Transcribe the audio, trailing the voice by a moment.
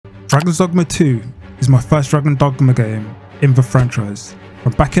Dragon's Dogma 2 is my first Dragon Dogma game in the franchise.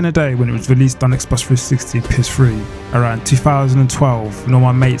 From back in the day when it was released on Xbox 360 and PS3 around 2012 when all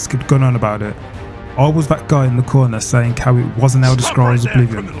my mates kept going on about it. I was that guy in the corner saying how it wasn't Elder Scrolls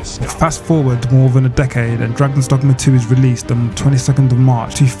Oblivion. But fast forward more than a decade and Dragon's Dogma 2 is released on the 22nd of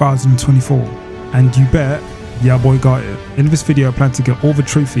March 2024. And you bet, yeah boy got it. In this video I plan to get all the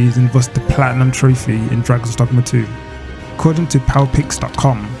trophies and thus the Platinum Trophy in Dragon's Dogma 2. According to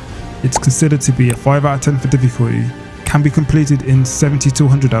powerpicks.com, it's considered to be a 5 out of 10 for difficulty, can be completed in 70 to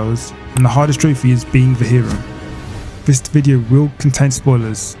 100 hours, and the hardest trophy is being the hero. This video will contain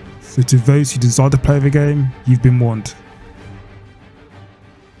spoilers, so to those who desire to play the game, you've been warned.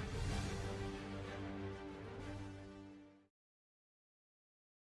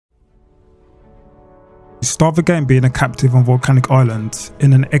 We start the game being a captive on Volcanic Island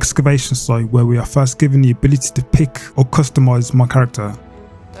in an excavation site where we are first given the ability to pick or customize my character.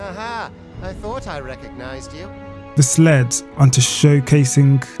 Aha! I thought I recognized you. This led onto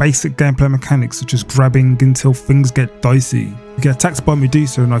showcasing basic gameplay mechanics such as grabbing until things get dicey. We get attacked by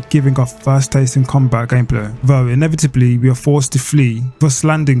Medusa and are giving our first taste in combat gameplay, though inevitably we are forced to flee, thus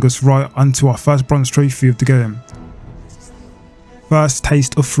landing us right onto our first bronze trophy of the game. First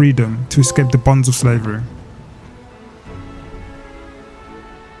taste of freedom to escape the bonds of slavery.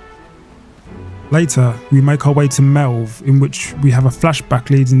 Later, we make our way to Melve, in which we have a flashback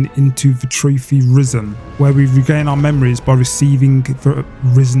leading into the trophy Risen, where we regain our memories by receiving the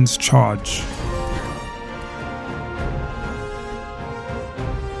Risen's charge.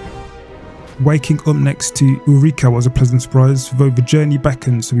 Waking up next to Ulrika was a pleasant surprise, though the journey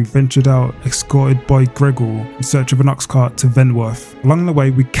beckoned, so we ventured out, escorted by Gregor, in search of an ox cart to Venworth. Along the way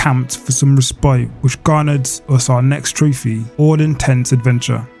we camped for some respite, which garnered us our next trophy, All Intense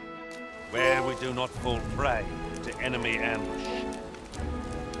Adventure. Where we do not fall prey to enemy ambush.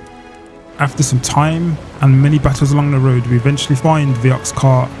 After some time and many battles along the road, we eventually find the ox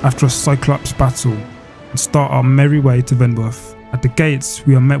cart after a Cyclops battle and start our merry way to Venworth. At the gates,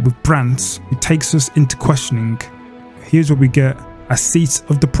 we are met with Brant, who takes us into questioning. Here's where we get a seat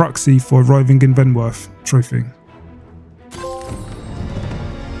of the proxy for arriving in Venworth trophy.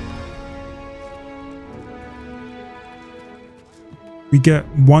 We get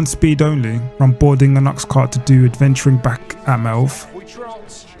one speed only from boarding an ox cart to do adventuring back at Melve.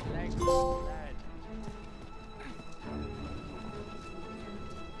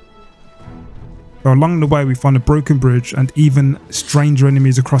 So along the way we find a broken bridge and even stranger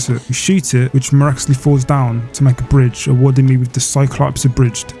enemies across it. We shoot it, which miraculously falls down to make a bridge, awarding me with the Cyclops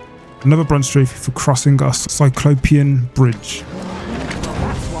Abridged. Another bronze trophy for crossing a Cyclopean bridge.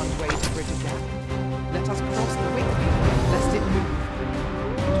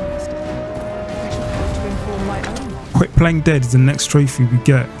 Quit Playing Dead is the next trophy we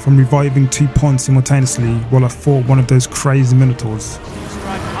get from reviving 2 pawns simultaneously while I fought one of those crazy minotaurs.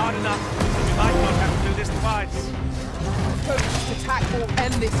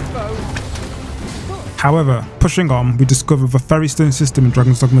 However, pushing on, we discover the ferry stone system in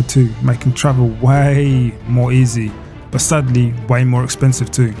Dragon's Dogma 2, making travel way more easy, but sadly way more expensive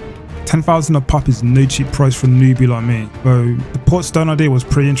too. 10,000 of pop is no cheap price for a newbie like me, though the port stone idea was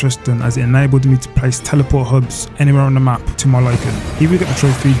pretty interesting as it enabled me to place teleport hubs anywhere on the map to my liking. Here we get the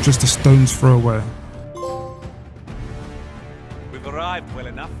trophy just a stone's throw away. We've arrived well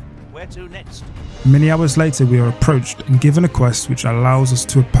enough. Where to next? Many hours later we are approached and given a quest which allows us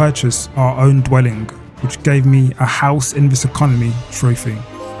to purchase our own dwelling, which gave me a house in this economy trophy.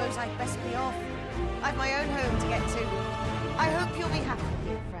 Suppose I'd best be off. I've my own home to get to. I hope you'll be happy,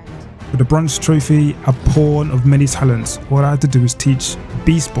 friend. With a bronze trophy, a pawn of many talents, all I had to do was teach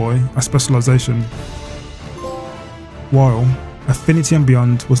Beast Boy a specialization. While Affinity and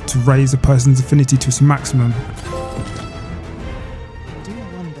Beyond was to raise a person's affinity to its maximum.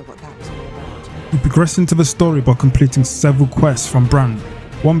 We progress into the story by completing several quests from Brant,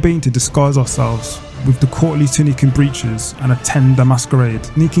 one being to disguise ourselves with the courtly tunic and breeches and attend a masquerade.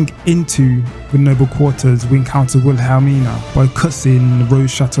 Sneaking into the noble quarters, we encounter Wilhelmina by cutscene in the Rose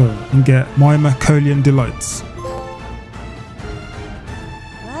Chateau and get my Mercolian delights.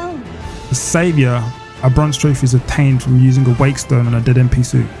 Well, The Saviour, a bronze trophy is obtained from using a wake stone on a dead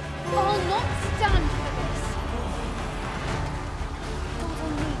NPC. I'll not stand for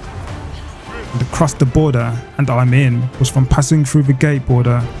this. And across the border, and I'm in, was from passing through the gate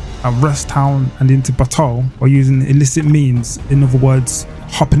border at Rest Town and into Batal by using illicit means, in other words,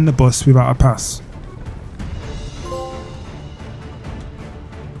 hopping the bus without a pass.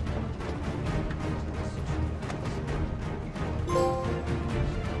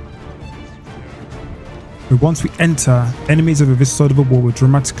 But once we enter, enemies over this side of the wall were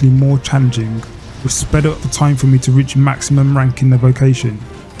dramatically more challenging, which sped up the time for me to reach maximum rank in the vocation,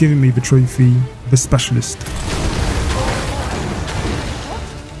 giving me the trophy, the Specialist.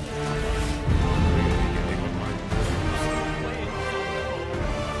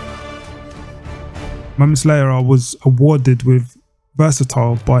 Moments later, I was awarded with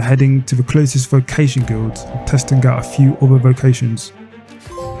Versatile by heading to the closest vocation guild and testing out a few other vocations.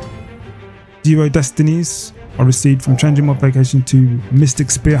 0 destinies I received from changing my vocation to Mystic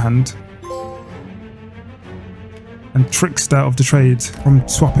Spearhand, and Trickster of the Trade from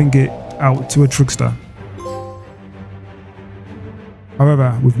swapping it out to a Trickster.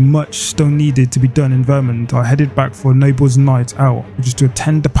 However, with much still needed to be done in Vermont, I headed back for a Noble's Night Out, which is to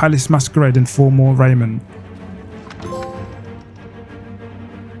attend the Palace Masquerade in 4 more raiment.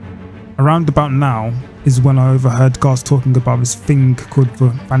 Around about now is when I overheard guards talking about this thing called the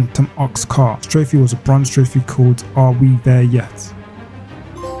Phantom Ox Cart. This trophy was a bronze trophy called Are We There Yet?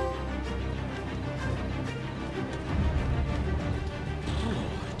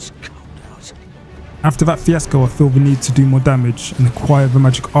 After that fiasco, I feel the need to do more damage and acquire the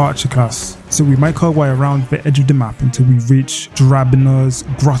Magic Archer class, so we make our way around the edge of the map until we reach Drabiner's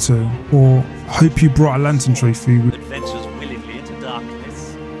Grotto, or Hope You Brought a Lantern trophy, which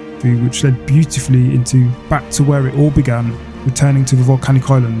led beautifully into back to where it all began, returning to the volcanic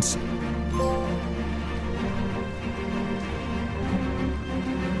islands.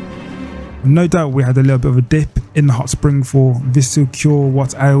 And no doubt we had a little bit of a dip in the hot spring for This'll Cure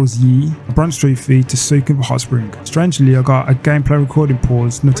What Ails Ye, a bronze trophy to soak in the hot spring. Strangely, I got a gameplay recording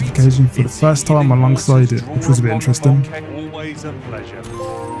pause notification for the first time alongside it, which was a bit interesting. Always a pleasure.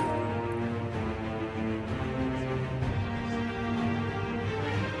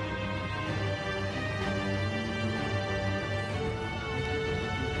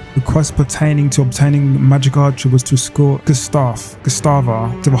 The quest pertaining to obtaining Magic Archer was to escort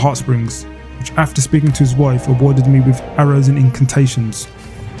Gustava to the hot springs, which after speaking to his wife awarded me with arrows and incantations.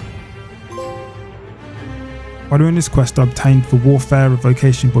 While doing this quest, I obtained the Warfare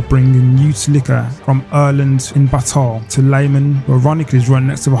vocation by bringing new Slicker from Erland in Batal to Layman, who ironically is right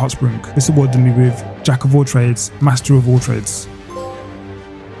next to the hot spring. This awarded me with Jack of all trades, Master of all trades.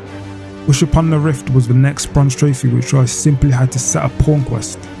 Wish Upon the Rift was the next bronze trophy, which I simply had to set a pawn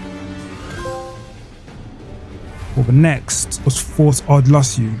quest. Well, the next was Fort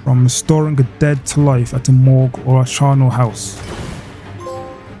Ardlasu, from restoring a dead to life at a morgue or a charnel house.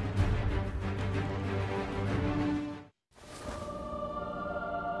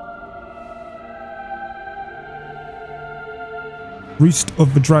 Roost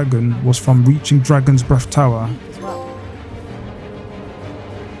of the Dragon was from reaching Dragon's Breath Tower.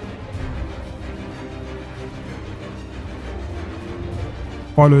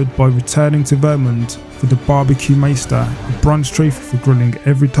 Followed by returning to Vermont for the Barbecue Meister, a bronze trophy for grilling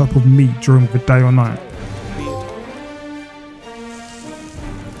every type of meat during the day or night.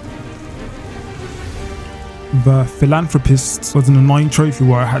 The Philanthropists was an annoying trophy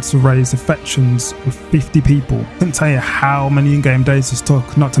where I had to raise affections with 50 people. Couldn't tell you how many in-game days this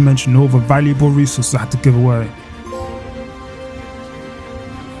took, not to mention all the valuable resources I had to give away.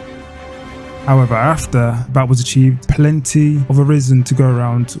 However, after that was achieved, plenty of a reason to go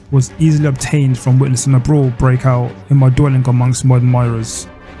around was easily obtained from witnessing a brawl break out in my dwelling amongst my admirers.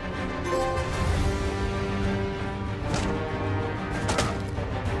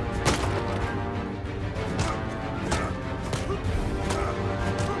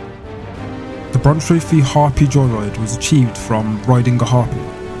 The bronze trophy Harpy Joyride was achieved from riding a harpy.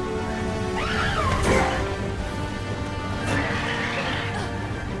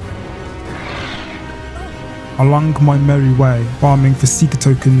 Along my merry way, farming for Seeker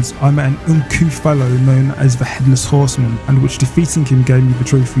tokens, I met an uncouth fellow known as the Headless Horseman, and which defeating him gave me the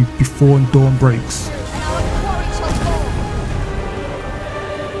trophy before dawn breaks.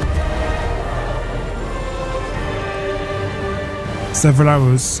 Several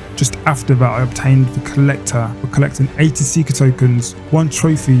hours just after that, I obtained the Collector for collecting 80 Seeker tokens, one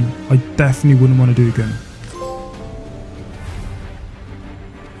trophy I definitely wouldn't want to do again.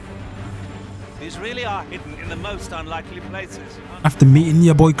 These really are hidden in the most unlikely places. After meeting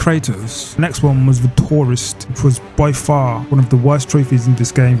your boy Kratos, the next one was the Tourist, which was by far one of the worst trophies in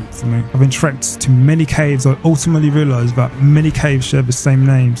this game for me. Having trekked to many caves, I ultimately realised that many caves share the same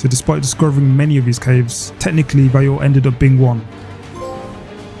name, so despite discovering many of these caves, technically they all ended up being one.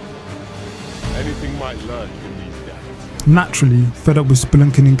 Anything might lurk in these depths. Naturally, fed up with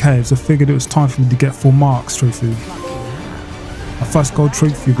spelunking in caves, I figured it was time for me to get full marks trophy. my first gold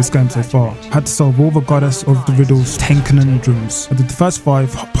trophy of this game so far. I had to solve all the Goddess of the Riddle's 10 conundrums. I did the first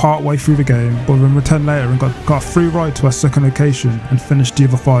 5 part way through the game, but then returned later and got a free ride to our second location and finished the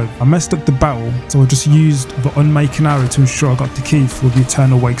other 5. I messed up the battle, so I just used the unmaking arrow to ensure I got the key for the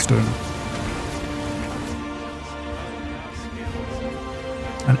Eternal Wakestone.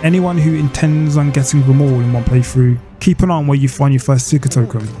 And anyone who intends on getting them all in one playthrough, keep an eye on where you find your first Seeker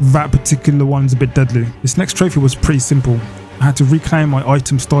token. That particular one's a bit deadly. This next trophy was pretty simple. I had to reclaim my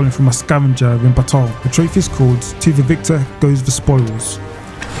item stolen from a scavenger in Battle. The trophy is called To the Victor Goes the Spoils.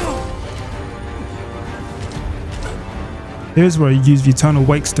 Here's where I use the Eternal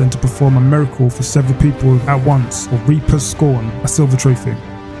Wakestone to perform a miracle for several people at once, or Reaper's Scorn, a silver trophy.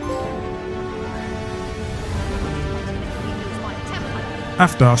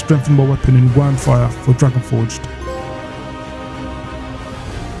 After, I strengthened my weapon in Wormfire for Dragonforged,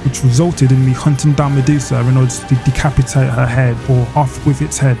 which resulted in me hunting down Medusa in order to decapitate her head, or off with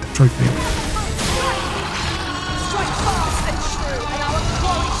its head trophy.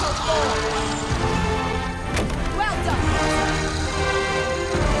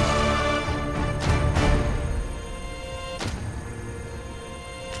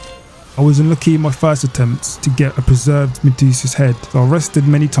 I was unlucky in my first attempt to get a preserved Medusa's head, so I rested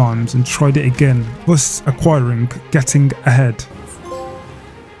many times and tried it again, thus acquiring Getting Ahead.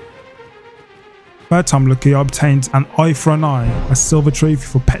 Third time lucky, I obtained an Eye for an Eye, a silver trophy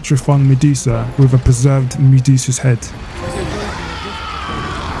for petrifying Medusa with a preserved Medusa's head.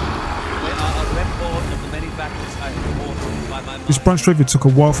 This bronze trophy took a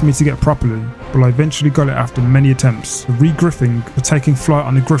while for me to get properly, but I eventually got it after many attempts, re-griffing for taking flight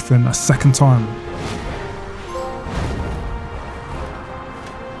on a griffin a second time.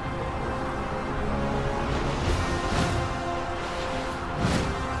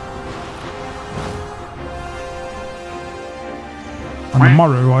 On the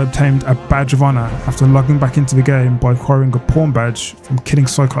morrow, I obtained a badge of honor after logging back into the game by acquiring a pawn badge from killing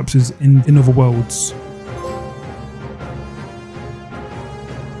Cyclopses in other worlds.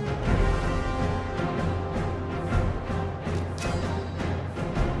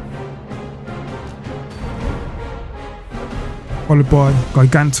 Followed by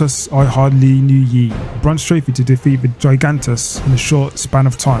Gigantus I Hardly Knew Ye, a bronze trophy to defeat the Gigantus in a short span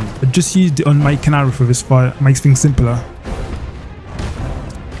of time. I just used the unmaking arrow for this fight, makes things simpler.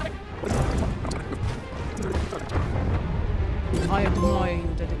 I admire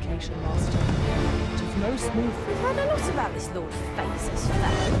your dedication, Master. It is no small feat. We've heard a lot about this Lord Phases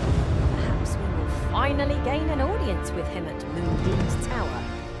fellow. Perhaps we will finally gain an audience with him at Moonbeam's Tower.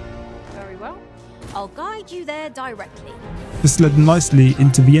 Very well. I'll guide you there directly. This led nicely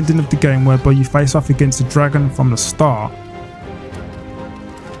into the ending of the game, whereby you face off against a dragon from the start.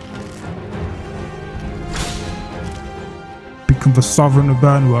 Become the Sovereign of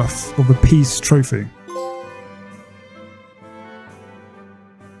Burnworth for the Peace Trophy.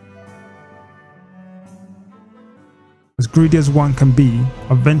 As greedy as one can be,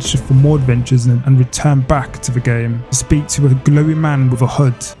 I ventured for more adventures and returned back to the game to speak to a glowing man with a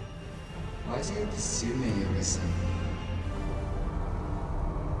hood. Why do you pursue me, Arisen?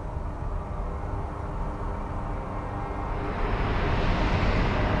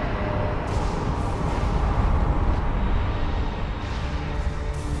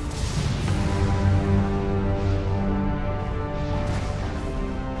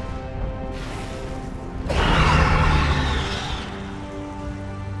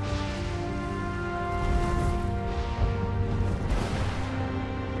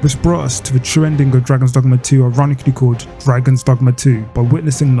 This brought us to the true ending of Dragon's Dogma 2, ironically called Dragon's Dogma 2, by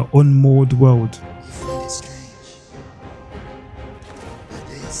witnessing the unmoored world. You find it strange, but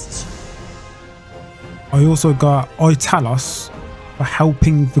it is true. I also got Italos for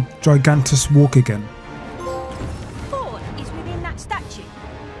helping the Gigantus walk again. Thorn is within that statue.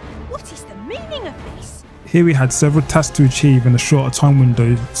 What is the meaning of this? Here we had several tasks to achieve in a shorter time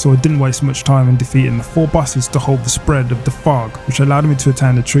window, so I didn't waste much time in defeating the 4 bosses to hold the spread of the fog, which allowed me to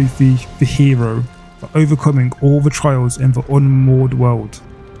attain the trophy, the hero, for overcoming all the trials in the unmoored world.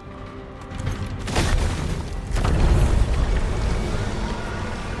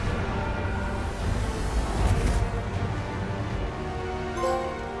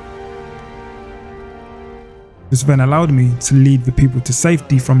 This then allowed me to lead the people to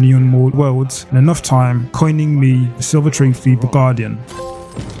safety from the unmoored worlds in enough time, coining me the silver trophy, the Guardian.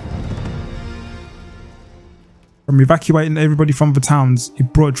 From evacuating everybody from the towns,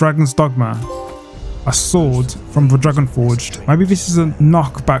 it brought Dragon's Dogma, a sword from the Dragonforged. Maybe this is a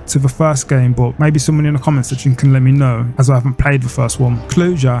knockback to the first game, but maybe someone in the comment section can let me know, as I haven't played the first one.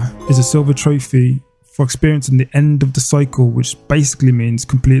 Closure is a silver trophy for experiencing the end of the cycle, which basically means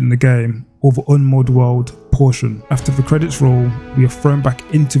completing the game, or the unmodded world portion. After the credits roll, we are thrown back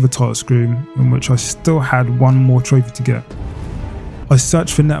into the title screen, in which I still had one more trophy to get. I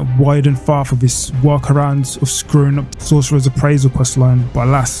searched the net wide and far for this workaround of screwing up the Sorcerer's Appraisal questline, but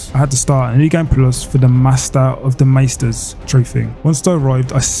alas, I had to start a new game plus for the Master of the Maesters trophy. Once I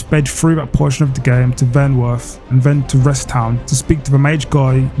arrived, I sped through that portion of the game to Vernworth and then to Rest Town to speak to the mage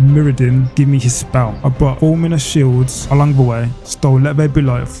guy Mirrodin give me his spell. I brought 4 minor shields along the way, stole Let There Be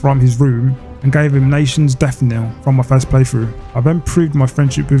Light from his room, and gave him Nation's Death Knell from my first playthrough. I then proved my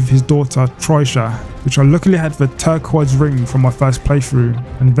friendship with his daughter Trisha, which I luckily had the turquoise ring from my first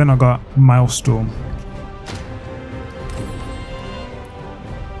playthrough, and then I got Maelstrom.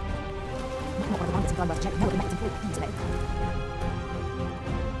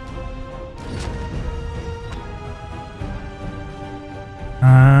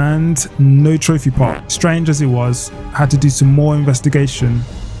 And no trophy pot. Strange as it was, I had to do some more investigation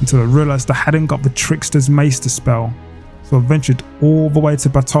until I realised I hadn't got the Trickster's Maester spell. So I ventured all the way to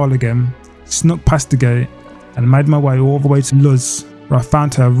Batal again, snuck past the gate, and made my way all the way to Luz, where I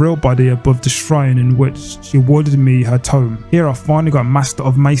found her real body above the shrine in which she awarded me her tome. Here I finally got Master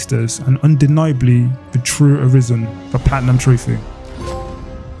of Maesters and undeniably the true Arisen, the Platinum Trophy.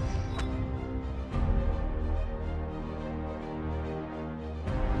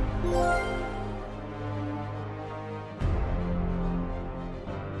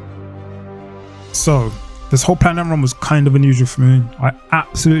 So, this whole Platinum run was kind of unusual for me. I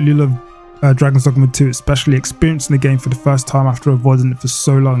absolutely love Dragon's Dogma 2, especially experiencing the game for the first time after avoiding it for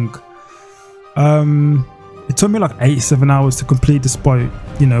so long. It took me like 87 hours to complete despite,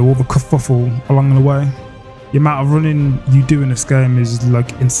 you know, all the kerfuffle along the way. The amount of running you do in this game is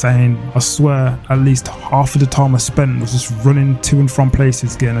like insane. I swear at least half of the time I spent was just running to and from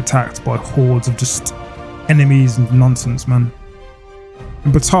places getting attacked by hordes of just enemies and nonsense, man.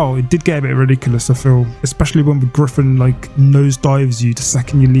 In Batal, it did get a bit ridiculous, I feel, especially when the Griffin like nosedives you the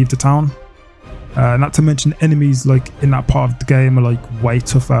second you leave the town. Not to mention enemies like in that part of the game are like way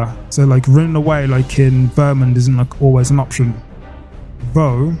tougher. So like running away like in Vermund isn't like always an option.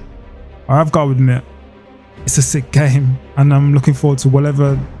 Though, I have got to admit, it's a sick game and I'm looking forward to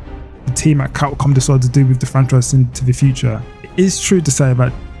whatever the team at Capcom decide to do with the franchise into the future. It is true to say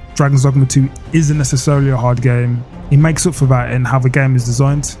that Dragon's Dogma 2 isn't necessarily a hard game. It makes up for that in how the game is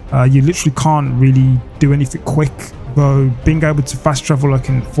designed. You literally can't really do anything quick, though being able to fast travel like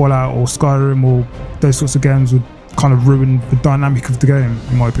in Fallout or Skyrim or those sorts of games would kind of ruin the dynamic of the game,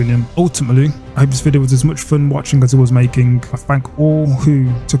 in my opinion. Ultimately, I hope this video was as much fun watching as it was making. I thank all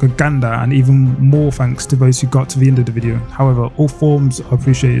who took a gander, and even more thanks to those who got to the end of the video. However, all forms are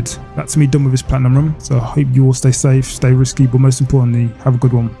appreciated. That's me done with this Platinum run, so I hope you all stay safe, stay risky, but most importantly, have a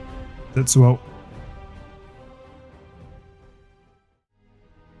good one. That's all.